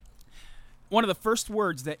One of the first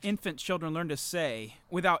words that infant children learn to say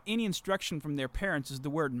without any instruction from their parents is the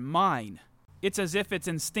word mine. It's as if it's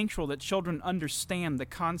instinctual that children understand the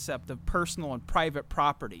concept of personal and private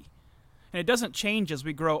property. And it doesn't change as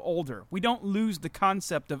we grow older. We don't lose the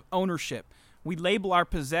concept of ownership. We label our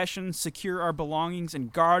possessions, secure our belongings,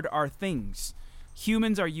 and guard our things.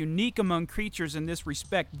 Humans are unique among creatures in this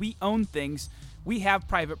respect. We own things. We have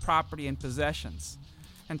private property and possessions.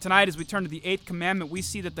 And tonight, as we turn to the Eighth Commandment, we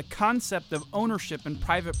see that the concept of ownership and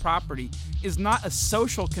private property is not a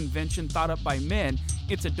social convention thought up by men.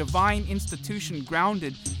 It's a divine institution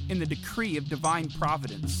grounded in the decree of divine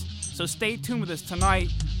providence. So stay tuned with us tonight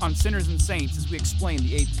on Sinners and Saints as we explain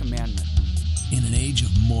the Eighth Commandment. In an age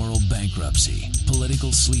of moral bankruptcy,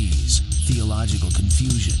 political sleaze, theological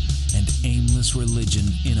confusion, and aimless religion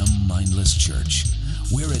in a mindless church,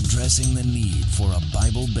 we're addressing the need for a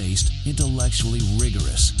Bible-based, intellectually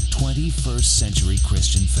rigorous, 21st century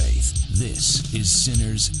Christian faith. This is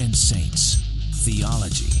Sinners and Saints,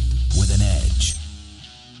 theology with an edge.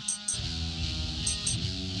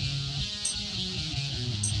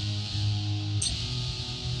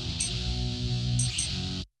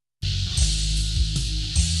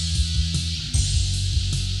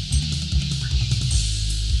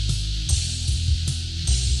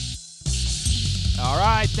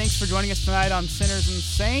 Thanks for joining us tonight on Sinners and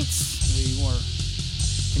Saints. We will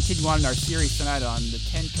continue on in our series tonight on the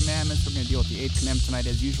Ten Commandments. We're going to deal with the Eighth Commandment tonight.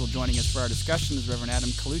 As usual, joining us for our discussion is Reverend Adam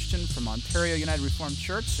Kalushtin from Ontario United Reformed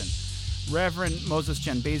Church and Reverend Moses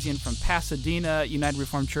Janbazian from Pasadena United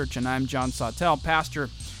Reformed Church. And I'm John Sawtell, pastor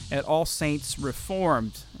at All Saints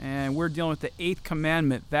Reformed. And we're dealing with the Eighth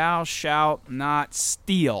Commandment, thou shalt not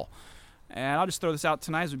steal. And I'll just throw this out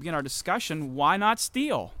tonight as we begin our discussion. Why not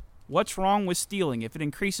steal? What's wrong with stealing? If it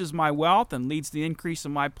increases my wealth and leads to the increase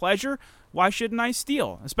of my pleasure, why shouldn't I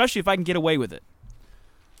steal? Especially if I can get away with it.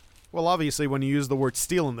 Well, obviously, when you use the word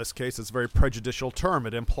steal in this case, it's a very prejudicial term.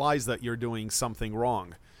 It implies that you're doing something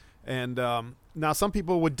wrong. And now some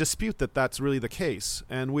people would dispute that that's really the case.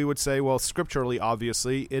 And we would say, well, scripturally,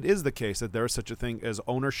 obviously, it is the case that there is such a thing as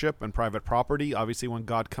ownership and private property. Obviously, when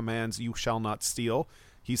God commands, you shall not steal,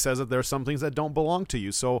 he says that there are some things that don't belong to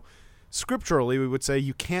you. So scripturally, we would say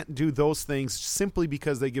you can't do those things simply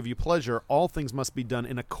because they give you pleasure. All things must be done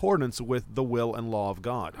in accordance with the will and law of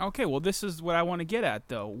God. Okay, well, this is what I want to get at,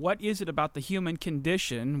 though. What is it about the human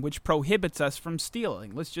condition which prohibits us from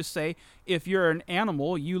stealing? Let's just say if you're an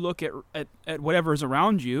animal, you look at whatever is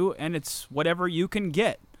around you, and it's whatever you can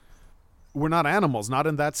get. We're not animals, not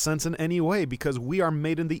in that sense in any way, because we are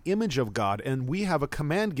made in the image of God, and we have a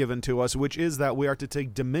command given to us, which is that we are to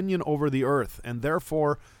take dominion over the earth, and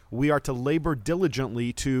therefore we are to labor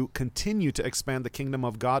diligently to continue to expand the kingdom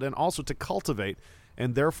of God and also to cultivate,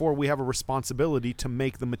 and therefore we have a responsibility to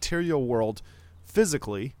make the material world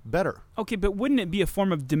physically better. Okay, but wouldn't it be a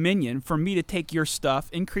form of dominion for me to take your stuff,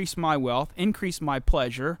 increase my wealth, increase my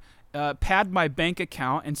pleasure, pad my bank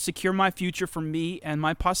account, and secure my future for me and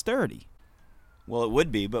my posterity? Well, it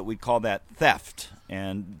would be, but we call that theft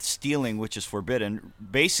and stealing, which is forbidden,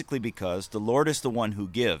 basically because the Lord is the one who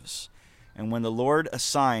gives. And when the Lord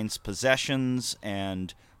assigns possessions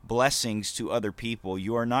and blessings to other people,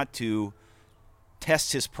 you are not to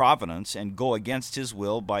test his providence and go against his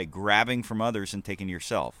will by grabbing from others and taking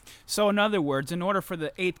yourself. So in other words, in order for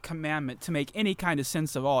the Eighth Commandment to make any kind of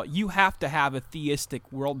sense at all, you have to have a theistic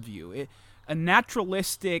worldview. A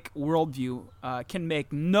naturalistic worldview can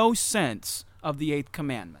make no sense of the Eighth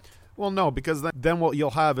Commandment. Well, no, because then what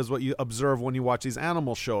you'll have is what you observe when you watch these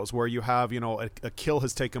animal shows, where you have, a kill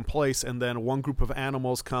has taken place, and then one group of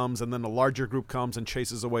animals comes, and then a larger group comes and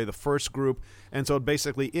chases away the first group, and so it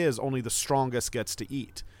basically is only the strongest gets to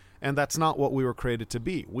eat. And that's not what we were created to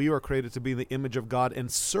be. We were created to be in the image of God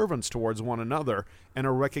and servants towards one another, and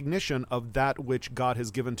a recognition of that which God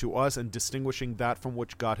has given to us and distinguishing that from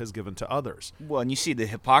which God has given to others. Well, and you see the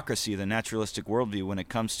hypocrisy of the naturalistic worldview when it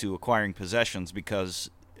comes to acquiring possessions, because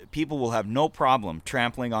people will have no problem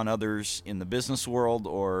trampling on others in the business world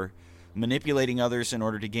or manipulating others in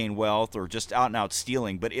order to gain wealth or just out-and-out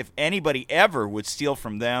stealing. But if anybody ever would steal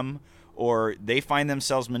from them or they find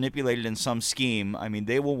themselves manipulated in some scheme, I mean,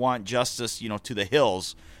 they will want justice, to the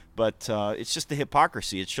hills. But it's just the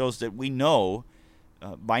hypocrisy. It shows that we know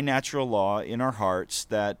by natural law in our hearts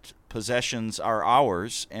that possessions are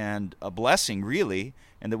ours and a blessing, really,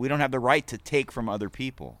 and that we don't have the right to take from other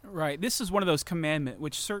people. Right. This is one of those commandments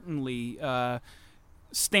which certainly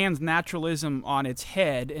stands naturalism on its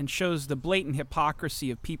head and shows the blatant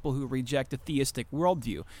hypocrisy of people who reject a theistic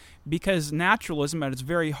worldview. Because naturalism at its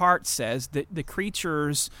very heart says that the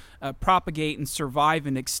creatures propagate and survive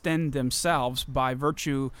and extend themselves by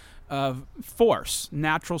virtue of force,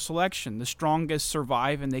 natural selection. The strongest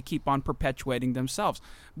survive, and they keep on perpetuating themselves.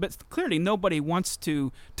 But clearly nobody wants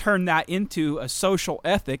to turn that into a social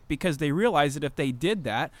ethic, because they realize that if they did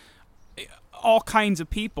that, all kinds of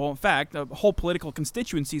people, in fact, whole political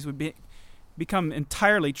constituencies would become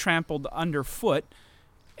entirely trampled underfoot,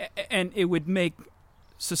 and it would make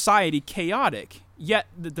society chaotic. Yet,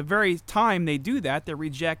 at the very time they do that, they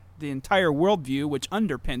reject the entire worldview which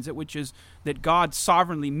underpins it, which is that God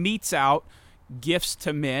sovereignly metes out gifts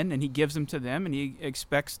to men, and he gives them to them, and he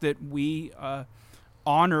expects that we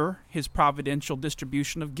honor his providential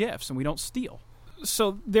distribution of gifts, and we don't steal.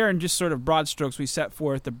 So there, in just sort of broad strokes, we set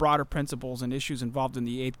forth the broader principles and issues involved in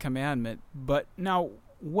the Eighth Commandment. But now,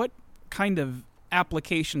 what kind of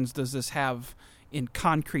applications does this have in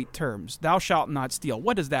concrete terms? Thou shalt not steal.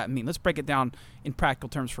 What does that mean? Let's break it down in practical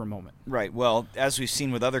terms for a moment. Right. Well, as we've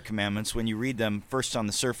seen with other commandments, when you read them first on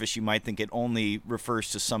the surface, you might think it only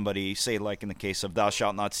refers to somebody, say like in the case of thou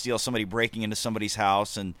shalt not steal, somebody breaking into somebody's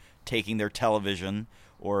house and taking their television,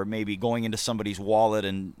 or maybe going into somebody's wallet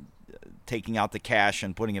and taking out the cash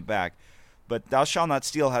and putting it back. But thou shalt not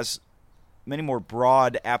steal has many more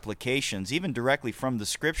broad applications, even directly from the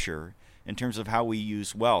Scripture, in terms of how we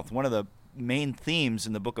use wealth. One of the main themes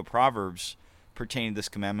in the book of Proverbs pertaining to this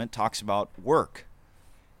commandment talks about work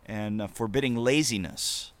and forbidding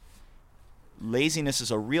laziness. Laziness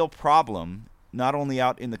is a real problem, not only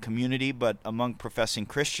out in the community, but among professing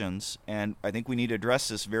Christians, and I think we need to address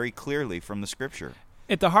this very clearly from the Scripture.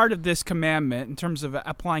 At the heart of this commandment, in terms of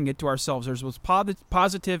applying it to ourselves, there's both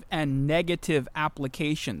positive and negative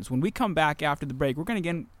applications. When we come back after the break, we're going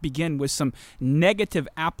to begin with some negative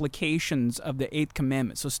applications of the Eighth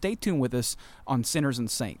Commandment. So stay tuned with us on Sinners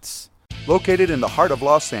and Saints. Located in the heart of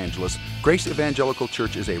Los Angeles, Grace Evangelical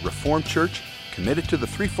Church is a Reformed church committed to the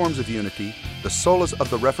three forms of unity, the solas of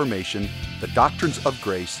the Reformation, the doctrines of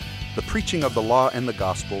grace, the preaching of the law and the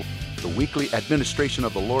gospel, the weekly administration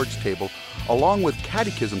of the Lord's table, along with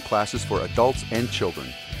catechism classes for adults and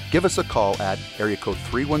children. Give us a call at area code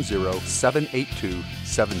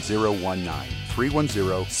 310-782-7019.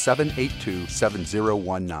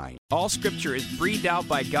 310-782-7019. All Scripture is breathed out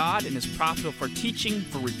by God and is profitable for teaching,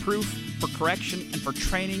 for reproof, for correction, and for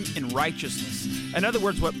training in righteousness. In other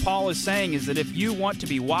words, what Paul is saying is that if you want to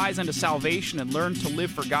be wise unto salvation and learn to live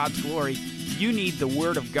for God's glory, you need the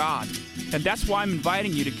Word of God. And that's why I'm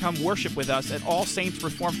inviting you to come worship with us at All Saints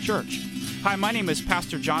Reformed Church. Hi, my name is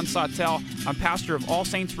Pastor John Sawtell. I'm pastor of All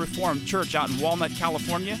Saints Reformed Church out in Walnut,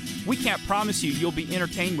 California. We can't promise you'll be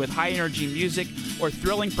entertained with high-energy music or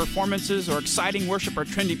thrilling performances or exciting worship or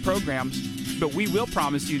trendy programs, but we will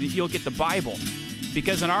promise you that you'll get the Bible.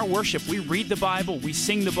 Because in our worship, we read the Bible, we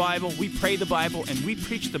sing the Bible, we pray the Bible, and we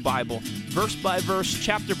preach the Bible, verse by verse,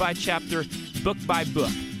 chapter by chapter, book by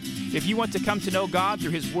book. If you want to come to know God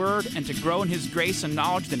through His Word and to grow in His grace and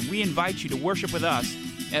knowledge, then we invite you to worship with us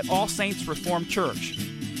at All Saints Reformed Church.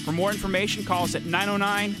 For more information, call us at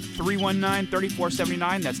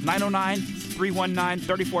 909-319-3479. That's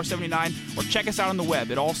 909-319-3479. Or check us out on the web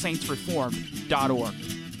at allsaintsreformed.org.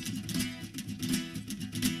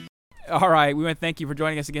 All right, we want to thank you for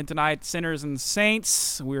joining us again tonight, Sinners and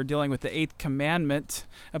Saints. We're dealing with the Eighth Commandment.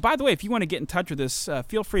 By the way, if you want to get in touch with us,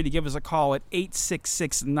 feel free to give us a call at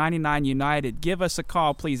 866-99-UNITED. Give us a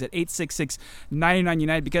call, please, at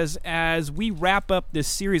 866-99-UNITED, because as we wrap up this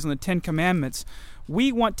series on the Ten Commandments,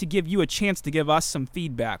 we want to give you a chance to give us some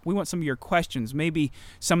feedback. We want some of your questions. Maybe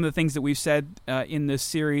some of the things that we've said in this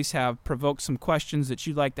series have provoked some questions that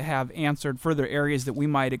you'd like to have answered, further areas that we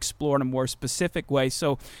might explore in a more specific way.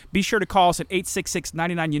 So be sure to call us at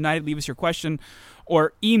 866-99-UNITED. Leave us your question,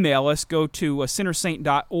 or email us. Go to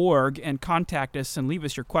sinnersaint.org and contact us and leave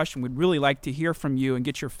us your question. We'd really like to hear from you and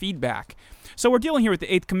get your feedback. So we're dealing here with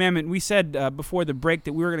the Eighth Commandment. We said before the break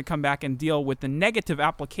that we were going to come back and deal with the negative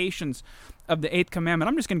applications of the Eighth Commandment.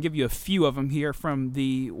 I'm just going to give you a few of them here from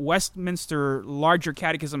the Westminster Larger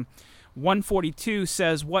Catechism. 142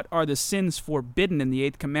 says, what are the sins forbidden in the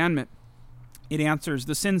Eighth Commandment? It answers,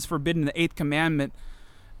 the sins forbidden in the Eighth Commandment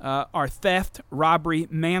are theft, robbery,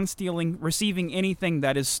 man-stealing, receiving anything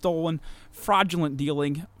that is stolen, fraudulent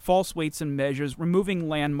dealing, false weights and measures, removing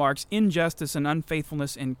landmarks, injustice and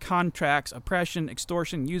unfaithfulness in contracts, oppression,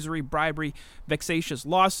 extortion, usury, bribery, vexatious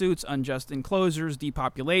lawsuits, unjust enclosures,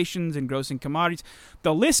 depopulations, engrossing commodities.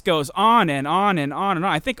 The list goes on and on and on and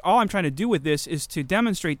on. I think all I'm trying to do with this is to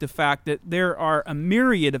demonstrate the fact that there are a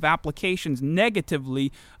myriad of applications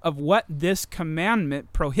negatively of what this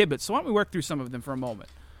commandment prohibits. So why don't we work through some of them for a moment?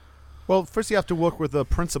 Well, first you have to work with the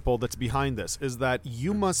principle that's behind this, is that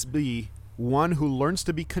you must be one who learns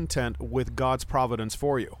to be content with God's providence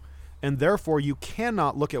for you. And therefore, you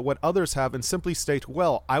cannot look at what others have and simply state,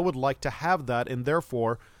 well, I would like to have that, and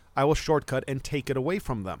therefore I will shortcut and take it away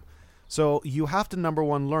from them. So you have to, number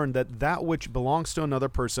one, learn that that which belongs to another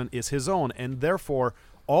person is his own, and therefore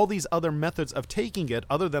all these other methods of taking it,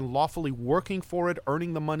 other than lawfully working for it,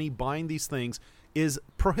 earning the money, buying these things, is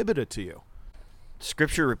prohibited to you.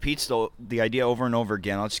 Scripture repeats the idea over and over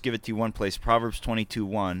again. I'll just give it to you one place. Proverbs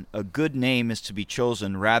 22:1. A good name is to be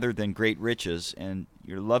chosen rather than great riches, and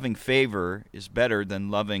your loving favor is better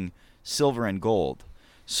than loving silver and gold.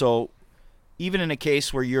 So even in a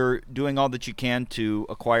case where you're doing all that you can to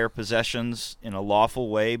acquire possessions in a lawful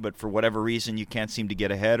way, but for whatever reason you can't seem to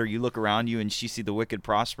get ahead, or you look around you and you see the wicked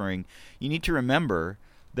prospering, you need to remember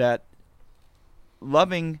that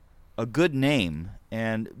loving a good name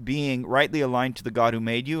and being rightly aligned to the God who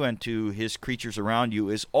made you and to his creatures around you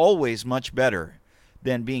is always much better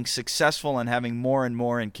than being successful and having more and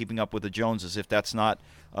more and keeping up with the Joneses, if that's not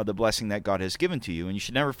the blessing that God has given to you. And you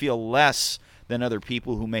should never feel less than other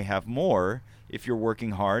people who may have more if you're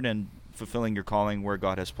working hard and fulfilling your calling where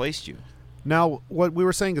God has placed you. Now, what we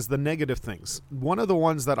were saying is the negative things. One of the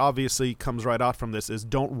ones that obviously comes right out from this is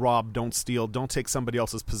don't rob, don't steal, don't take somebody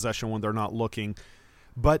else's possession when they're not looking.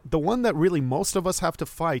 But the one that really most of us have to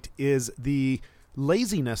fight is the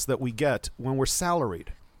laziness that we get when we're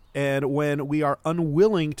salaried and when we are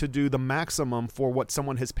unwilling to do the maximum for what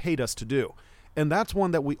someone has paid us to do. And that's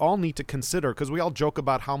one that we all need to consider, because we all joke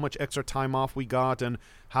about how much extra time off we got and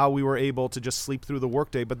how we were able to just sleep through the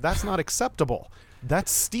workday, but that's not acceptable.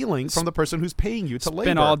 That's stealing from the person who's paying you to labor.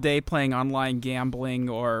 Spend all day playing online gambling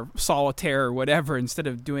or solitaire or whatever instead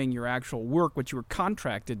of doing your actual work, what you were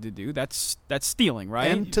contracted to do. That's stealing,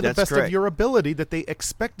 right? And to the best of your ability that they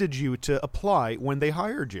expected you to apply when they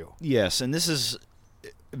hired you. Yes, and this is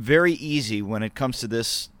very easy when it comes to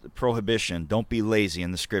this prohibition, don't be lazy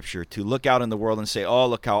in the Scripture, to look out in the world and say, oh,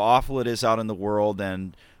 look how awful it is out in the world,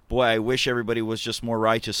 and boy, I wish everybody was just more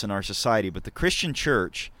righteous in our society. But the Christian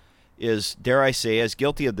church is, dare I say, as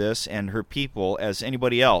guilty of this and her people as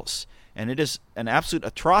anybody else. And it is an absolute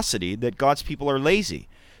atrocity that God's people are lazy.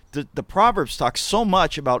 The Proverbs talk so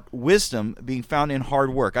much about wisdom being found in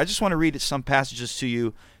hard work. I just want to read some passages to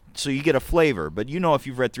you so you get a flavor. But you know, if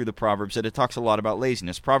you've read through the Proverbs, that it talks a lot about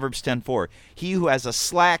laziness. Proverbs 10:4. He who has a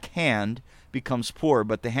slack hand becomes poor,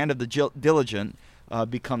 but the hand of the diligent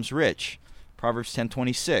becomes rich. Proverbs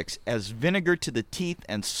 10:26. As vinegar to the teeth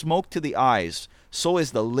and smoke to the eyes, so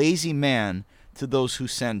is the lazy man to those who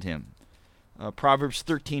send him. Proverbs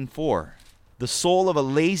 13:4. The soul of a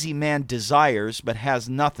lazy man desires, but has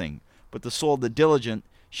nothing, but the soul of the diligent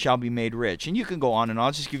shall be made rich. And you can go on, and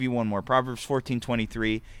I'll just give you one more. Proverbs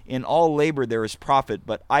 14:23. In all labor there is profit,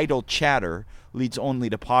 but idle chatter leads only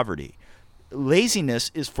to poverty.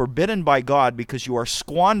 Laziness is forbidden by God because you are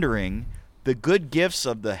squandering the good gifts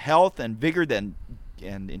of the health and vigor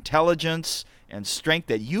and intelligence and strength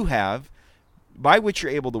that you have, by which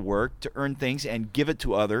you're able to work, to earn things and give it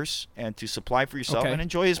to others and to supply for yourself and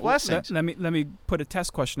enjoy his blessings. Let me put a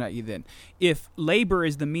test question at you then. If labor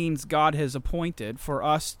is the means God has appointed for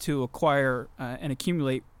us to acquire and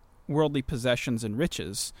accumulate worldly possessions and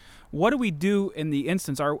riches, what do we do in the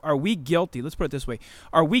instance? Are we guilty? Let's put it this way.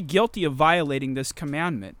 Are we guilty of violating this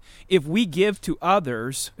commandment if we give to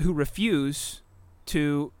others who refuse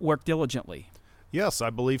to work diligently? Yes, I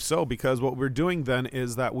believe so, because what we're doing then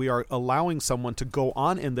is that we are allowing someone to go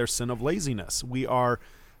on in their sin of laziness. We are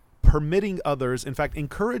permitting others, in fact,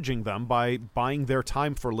 encouraging them by buying their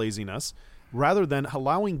time for laziness, rather than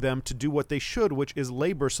allowing them to do what they should, which is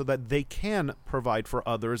labor so that they can provide for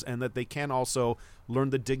others and that they can also learn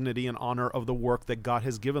the dignity and honor of the work that God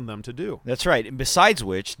has given them to do. That's right. And besides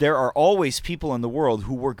which, there are always people in the world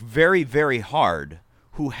who work very, very hard,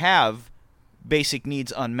 who have basic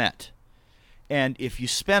needs unmet. And if you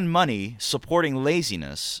spend money supporting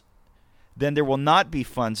laziness, then there will not be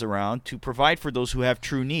funds around to provide for those who have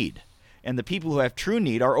true need. And the people who have true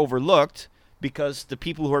need are overlooked because the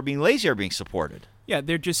people who are being lazy are being supported. Yeah,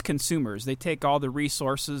 they're just consumers. They take all the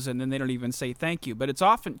resources and then they don't even say thank you. But it's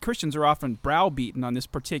often, Christians are often browbeaten on this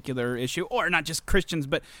particular issue, or not just Christians,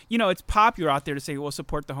 but, you know, it's popular out there to say, we'll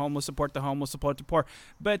support the homeless, support the homeless, support the poor.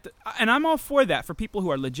 But, and I'm all for that, for people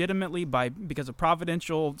who are legitimately, because of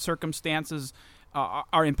providential circumstances,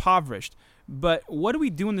 are impoverished. But what do we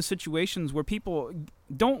do in the situations where people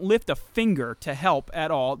don't lift a finger to help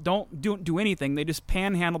at all, don't do anything, they just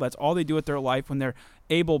panhandle, that's all they do with their life when they're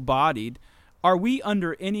able-bodied? Are we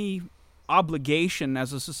under any obligation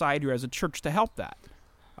as a society or as a church to help that?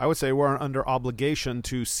 I would say we're under obligation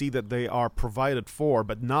to see that they are provided for,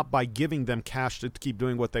 but not by giving them cash to keep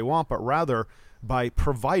doing what they want, but rather by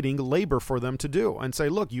providing labor for them to do. And say,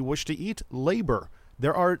 look, you wish to eat? Labor.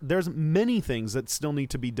 There's many things that still need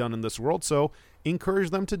to be done in this world, so encourage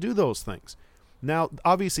them to do those things. Now,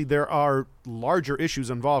 obviously, there are larger issues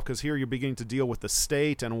involved, because here you're beginning to deal with the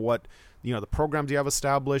state and what, the programs you have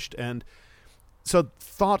established, and so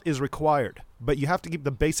thought is required. But you have to keep the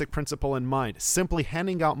basic principle in mind. Simply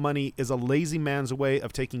handing out money is a lazy man's way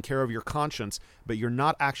of taking care of your conscience, but you're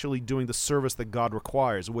not actually doing the service that God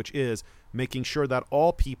requires, which is making sure that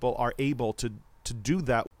all people are able to do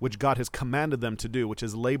that which God has commanded them to do, which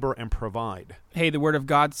is labor and provide. Hey, the Word of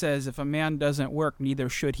God says, if a man doesn't work, neither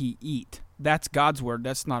should he eat. That's God's Word.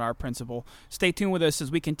 That's not our principle. Stay tuned with us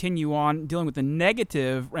as we continue on dealing with the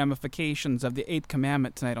negative ramifications of the 8th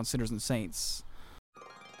commandment tonight on Sinners and Saints.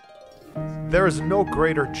 There is no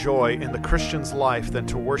greater joy in the Christian's life than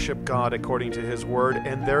to worship God according to His Word,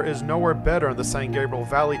 and there is nowhere better in the San Gabriel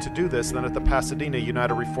Valley to do this than at the Pasadena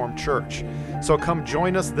United Reformed Church. So come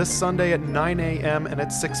join us this Sunday at 9 a.m. and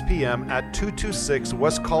at 6 p.m. at 226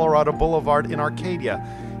 West Colorado Boulevard in Arcadia.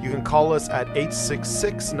 You can call us at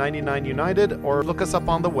 866-99-UNITED or look us up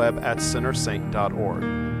on the web at sinnersaint.org.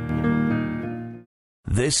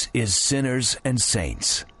 This is Sinners and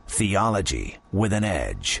Saints, theology with an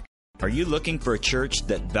edge. Are you looking for a church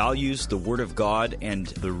that values the Word of God and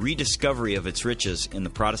the rediscovery of its riches in the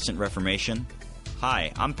Protestant Reformation?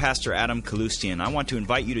 Hi, I'm Pastor Adam Kalustian. I want to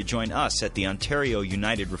invite you to join us at the Ontario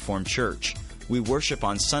United Reformed Church. We worship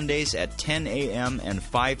on Sundays at 10 a.m. and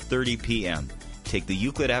 5:30 p.m. Take the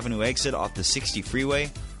Euclid Avenue exit off the 60 freeway,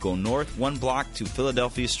 go north 1 block to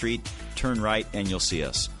Philadelphia Street, turn right, and you'll see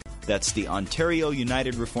us. That's the Ontario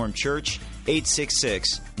United Reformed Church,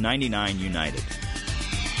 866-99-UNITED.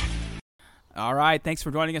 All right, thanks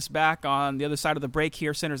for joining us back on the other side of the break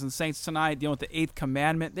here, Sinners and Saints, tonight, dealing with the 8th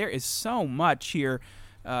commandment. There is so much here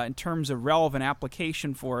in terms of relevant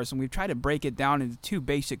application for us, and we've tried to break it down into 2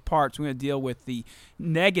 basic parts. We're going to deal with the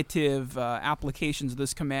negative applications of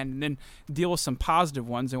this command and then deal with some positive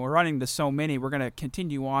ones, and we're running to so many. We're going to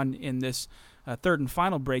continue on in this third and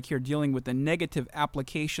final break here, dealing with the negative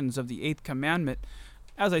applications of the 8th commandment.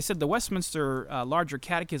 As I said, the Westminster Larger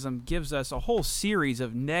Catechism gives us a whole series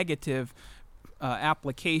of negative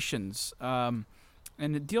applications, and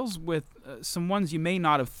it deals with some ones you may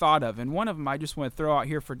not have thought of. And one of them I just want to throw out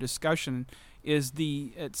here for discussion is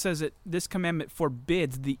it says that this commandment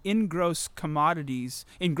forbids the engrossing commodities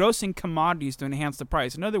to enhance the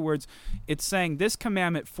price. In other words, it's saying this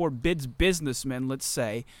commandment forbids businessmen, let's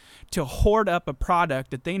say, to hoard up a product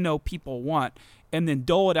that they know people want and then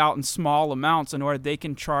dole it out in small amounts in order they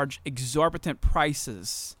can charge exorbitant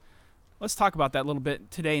prices. Let's talk about that a little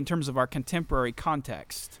bit today in terms of our contemporary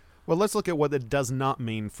context. Well, let's look at what it does not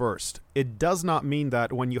mean first. It does not mean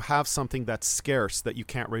that when you have something that's scarce that you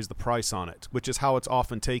can't raise the price on it, which is how it's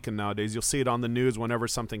often taken nowadays. You'll see it on the news whenever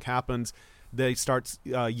something happens. They start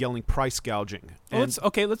yelling price gouging. Well, let's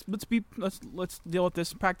deal with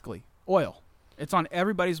this practically. Oil. It's on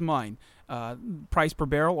everybody's mind. Price per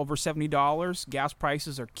barrel over $70. Gas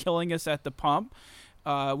prices are killing us at the pump.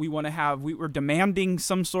 We're demanding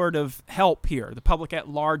some sort of help here. The public at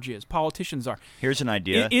large is. Politicians are. Here's an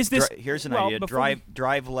idea.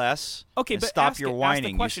 Drive less. Okay, and but stop your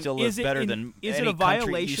whining. You still live better than any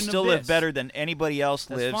country. You still live better than anybody else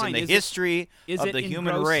lives in the history of the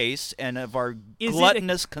human race and of our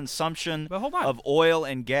gluttonous consumption of oil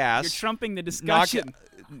and gas. You're trumping the discussion.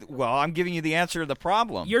 Well, I'm giving you the answer to the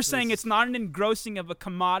problem. You're saying it's not an engrossing of a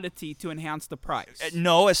commodity to enhance the price.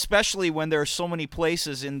 No, especially when there are so many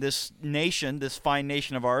places in this nation, this fine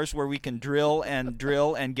nation of ours, where we can drill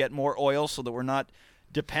and get more oil so that we're not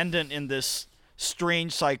dependent in this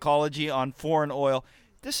strange psychology on foreign oil.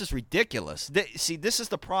 This is ridiculous. This is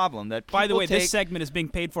the problem. By the way, this segment is being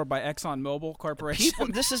paid for by ExxonMobil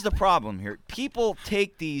Corporation. This is the problem here. People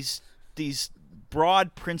take these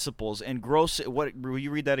broad principles and will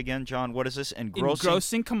you read that again, John? What is this?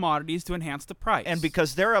 Engrossing commodities to enhance the price. And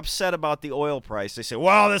because they're upset about the oil price, they say,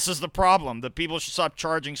 well, this is the problem. The people should stop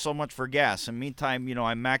charging so much for gas. In the meantime,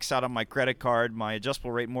 I maxed out on my credit card. My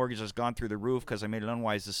adjustable rate mortgage has gone through the roof because I made an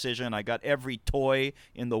unwise decision. I got every toy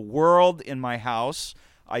in the world in my house.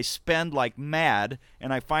 I spend like mad,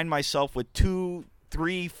 and I find myself with 2,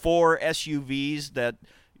 3, 4 SUVs that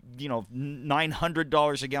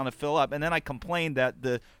 $900 a gallon to fill up, and then I complain that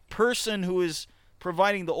the person who is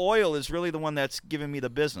providing the oil is really the one that's giving me the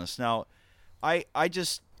business. Now,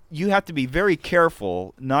 you have to be very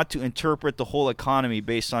careful not to interpret the whole economy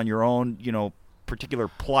based on your own, particular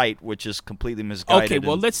plight, which is completely misguided. Okay,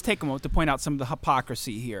 well, let's take a moment to point out some of the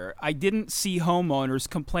hypocrisy here. I didn't see homeowners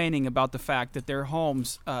complaining about the fact that their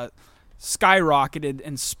homes skyrocketed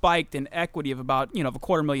and spiked in equity of about, of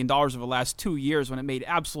 $250,000 over the last 2 years when it made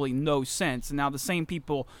absolutely no sense. And now the same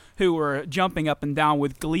people who were jumping up and down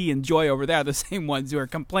with glee and joy over there are the same ones who are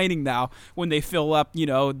complaining now when they fill up, the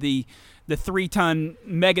 3-ton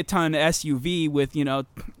megaton SUV with,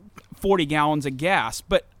 40 gallons of gas.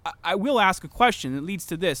 But I will ask a question that leads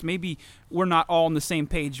to this. Maybe we're not all on the same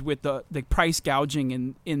page with the price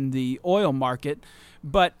gouging in the oil market.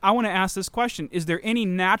 But I want to ask this question. Is there any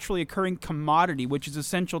naturally occurring commodity which is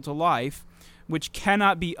essential to life which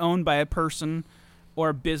cannot be owned by a person or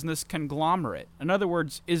a business conglomerate? In other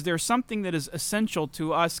words, is there something that is essential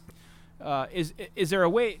to us? Is there a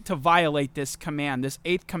way to violate this command, this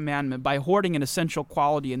 8th commandment, by hoarding an essential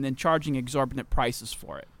quality and then charging exorbitant prices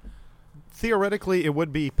for it? Theoretically, it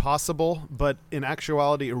would be possible, but in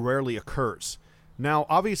actuality, it rarely occurs. Now,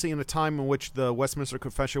 obviously, in a time in which the Westminster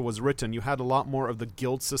Confession was written, you had a lot more of the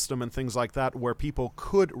guild system and things like that where people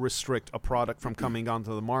could restrict a product from coming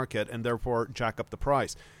onto the market and therefore jack up the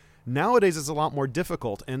price. Nowadays, it's a lot more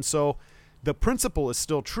difficult, and so the principle is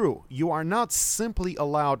still true. You are not simply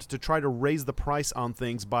allowed to try to raise the price on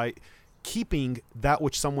things by keeping that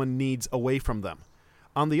which someone needs away from them.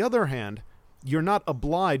 On the other hand, you're not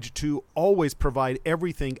obliged to always provide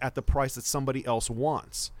everything at the price that somebody else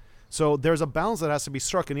wants. So there's a balance that has to be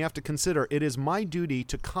struck, and you have to consider it is my duty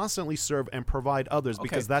to constantly serve and provide others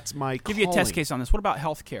because that's my calling. Give you a test case on this. What about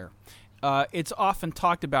health care? It's often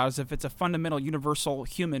talked about as if it's a fundamental universal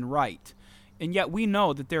human right. And yet we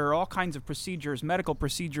know that there are all kinds of procedures, medical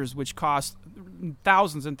procedures, which cost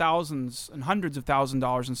thousands and thousands and hundreds of thousands of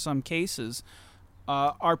dollars in some cases.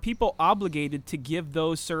 Are people obligated to give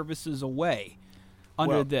those services away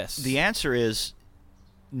under this? The answer is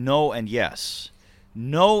no and yes.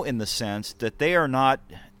 No, in the sense that they are not,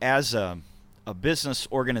 as a business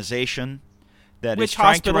organization that is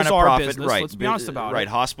trying to run a profit. Business, right, let's be honest about it. Right,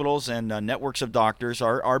 hospitals and networks of doctors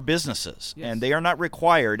are businesses, yes. And they are not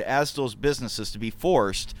required as those businesses to be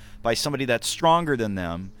forced by somebody that's stronger than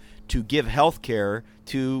them to give health care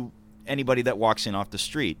to anybody that walks in off the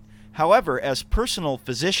street. However, as personal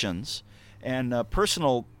physicians and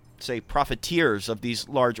personal, say, profiteers of these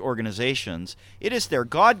large organizations, it is their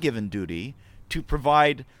God-given duty to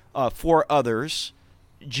provide for others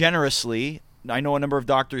generously. I know a number of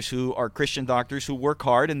doctors who are Christian doctors who work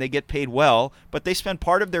hard and they get paid well, but they spend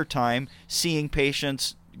part of their time seeing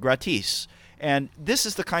patients gratis. And this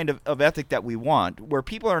is the kind of ethic that we want, where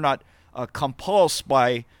people are not compulsed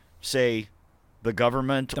by, say, the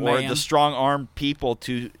government or the strong-armed people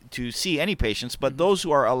to see any patients, but those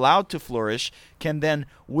who are allowed to flourish can then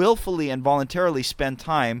willfully and voluntarily spend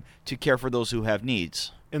time to care for those who have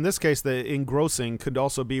needs. In this case, the engrossing could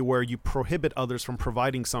also be where you prohibit others from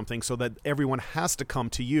providing something so that everyone has to come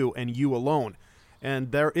to you and you alone.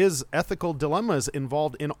 And there is ethical dilemmas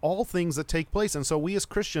involved in all things that take place. And so we as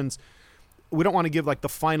Christians, we don't want to give like the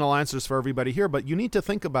final answers for everybody here, but you need to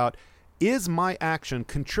think about, is my action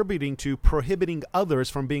contributing to prohibiting others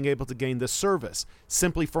from being able to gain this service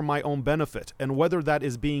simply for my own benefit? And whether that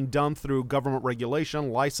is being done through government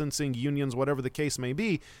regulation, licensing, unions, whatever the case may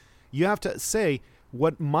be, you have to say,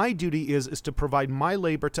 what my duty is to provide my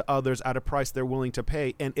labor to others at a price they're willing to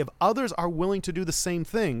pay. And if others are willing to do the same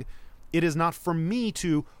thing, it is not for me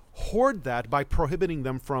to hoard that by prohibiting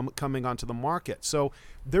them from coming onto the market. So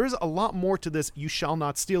there is a lot more to this "you shall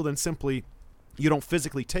not steal" than simply you don't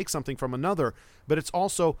physically take something from another, but it's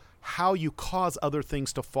also how you cause other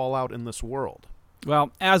things to fall out in this world.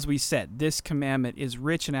 Well, as we said, this commandment is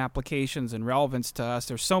rich in applications and relevance to us.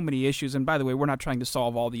 There's so many issues, and by the way, we're not trying to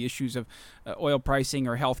solve all the issues of oil pricing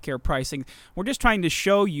or healthcare pricing. We're just trying to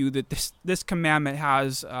show you that this commandment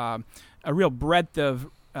has a real breadth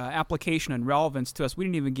of application and relevance to us. We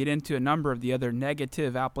didn't even get into a number of the other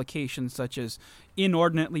negative applications, such as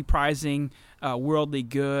inordinately prizing worldly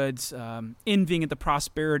goods, envying at the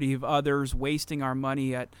prosperity of others, wasting our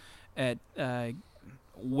money at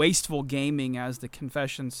wasteful gaming, as the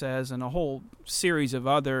confession says, and a whole series of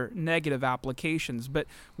other negative applications. But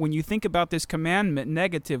when you think about this commandment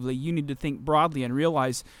negatively, you need to think broadly and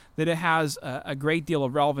realize that it has a great deal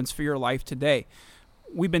of relevance for your life today.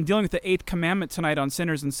 We've been dealing with the 8th commandment tonight on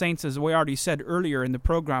Sinners and Saints, as we already said earlier in the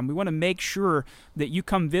program. We want to make sure that you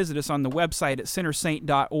come visit us on the website at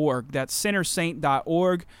sinnersaint.org. That's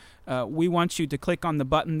sinnersaint.org. we want you to click on the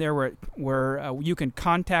button there where you can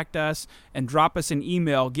contact us and drop us an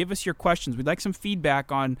email. Give us your questions. We'd like some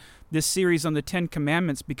feedback on this series on the 10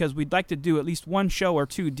 Commandments, because we'd like to do at least one show or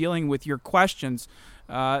two dealing with your questions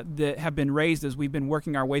that have been raised as we've been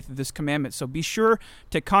working our way through this commandment. So be sure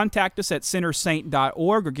to contact us at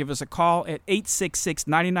sinnersaint.org or give us a call at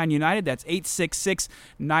 866-99-UNITED. That's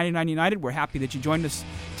 866-99-UNITED. We're happy that you joined us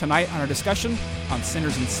tonight on our discussion on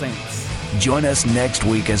Sinners and Saints. Join us next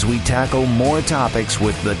week as we tackle more topics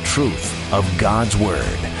with the truth of God's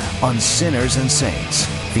Word on Sinners and Saints,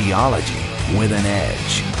 Theology with an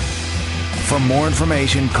Edge. For more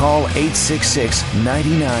information, call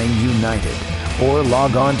 866-99-UNITED or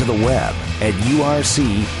log on to the web at urcsocal.org.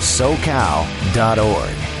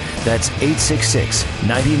 That's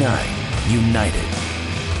 866-99-UNITED.